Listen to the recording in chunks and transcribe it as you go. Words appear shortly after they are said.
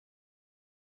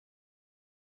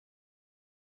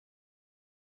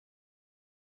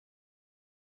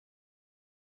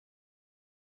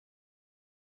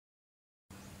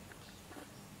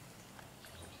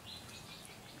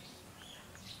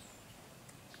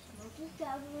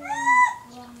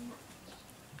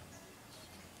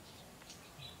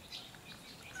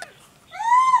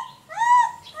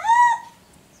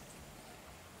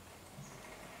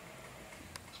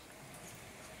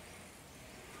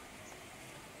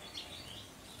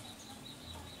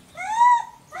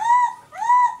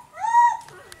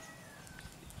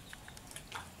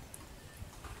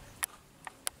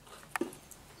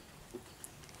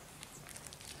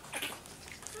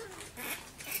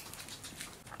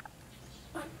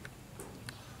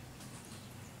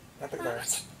Natik ba?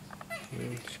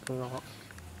 Siguro ako.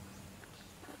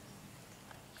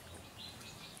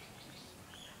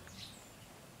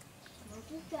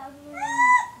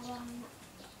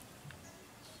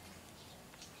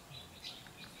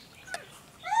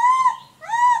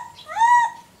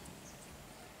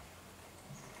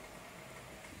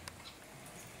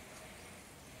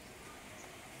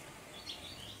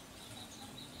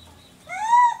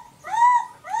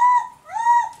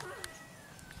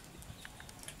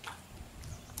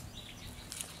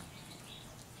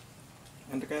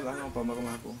 Nanti kayak lah ngapa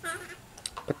sama aku.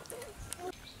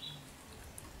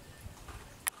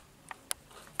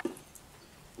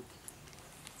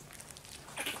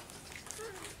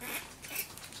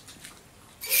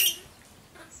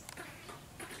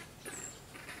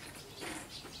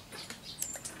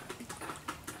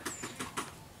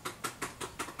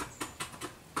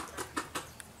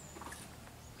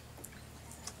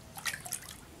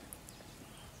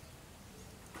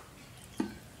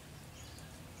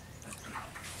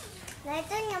 Nah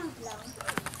itu nyemplung.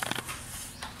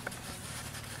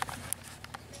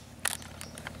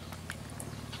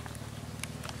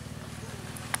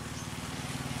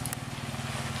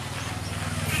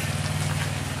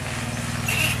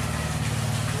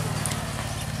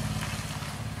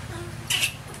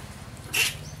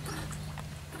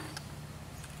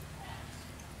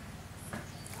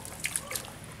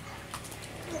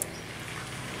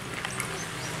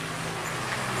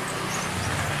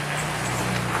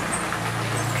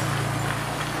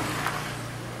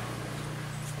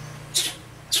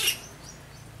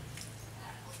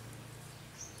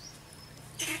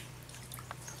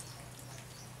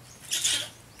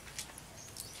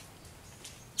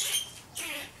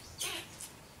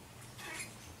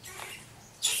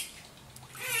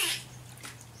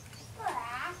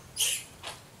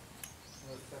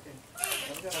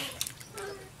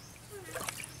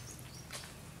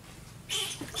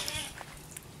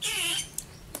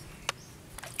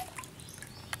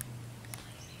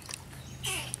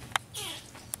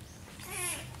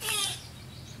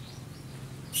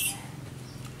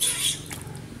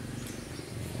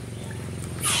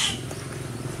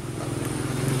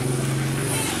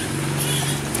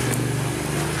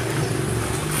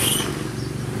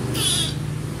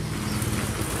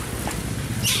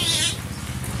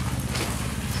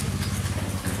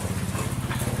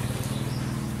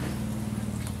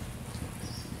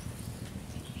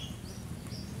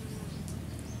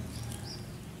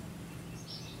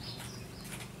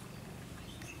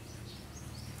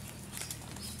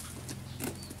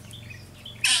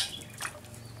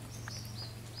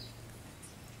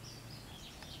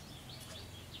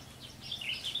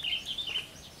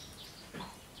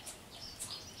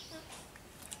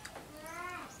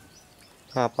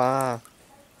 Apa?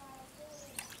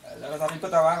 Jangan sampai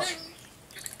ikut awak.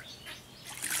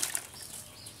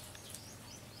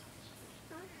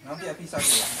 Nanti ya bisa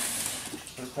pulang.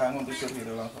 Terus bangun tidur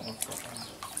gitu langsung ke sekolah.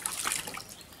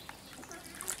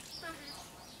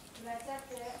 Belajar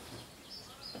deh.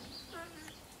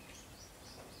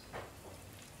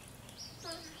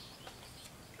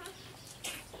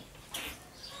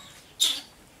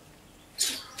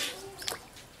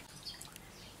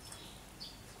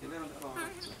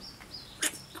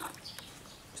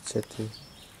 Jadi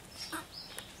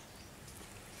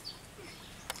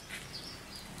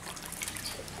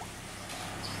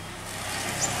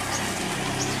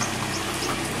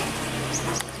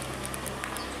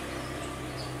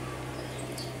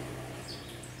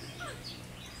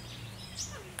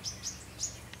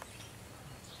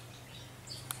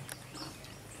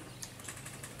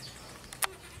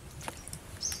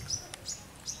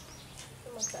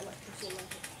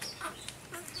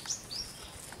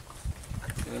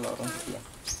Ini lorong sebelah.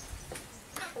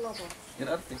 Kenapa? Ya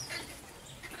arti.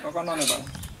 Kau kan mana bang?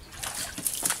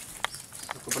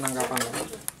 Aku penangkapan.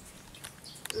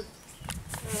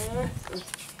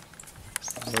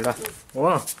 alhamdulillah.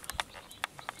 Wah,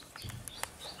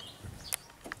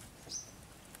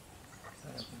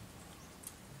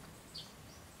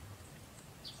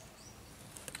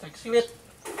 Cek siwit.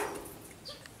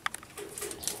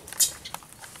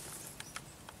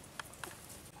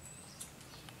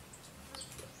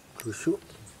 Busuk.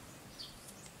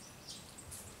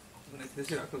 Ini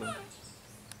sih aku loh.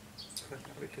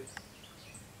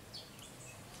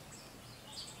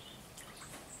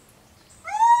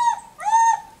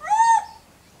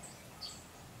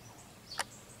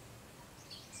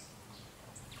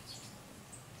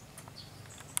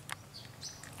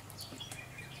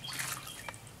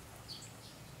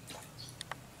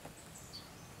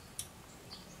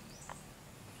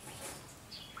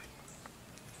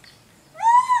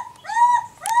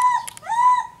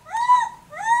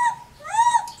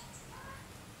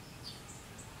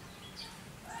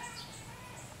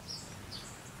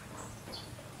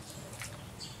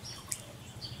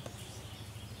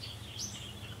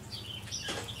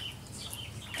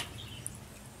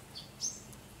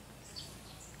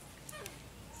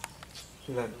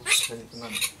 Gila, sini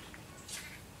tenang.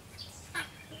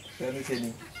 Dari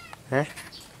sini.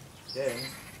 Ya,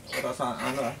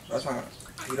 rasa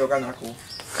videokan aku.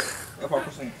 Ya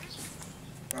fokus nih.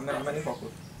 Kameramen ini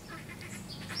fokus.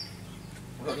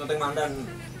 Untuk nyeting mantan,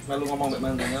 lalu ngomong mbak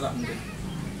mantannya tak mungkin.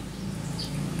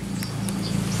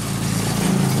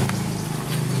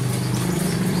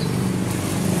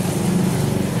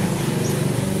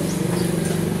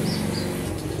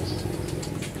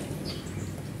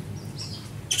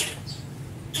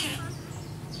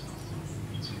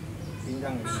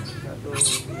 Pinjang ya. Satu.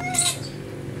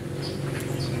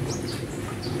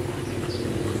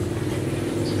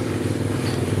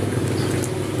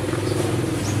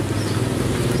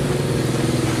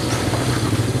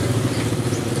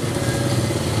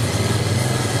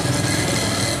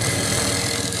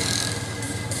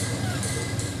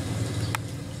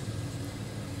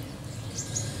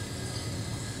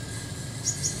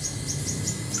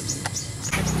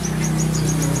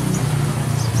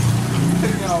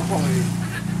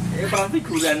 Ini peran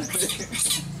figuran.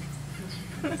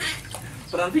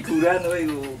 Peran figuran kowe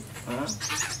iku. Hah?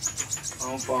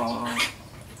 Apa?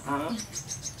 Hah?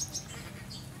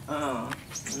 Ah.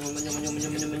 Munyo.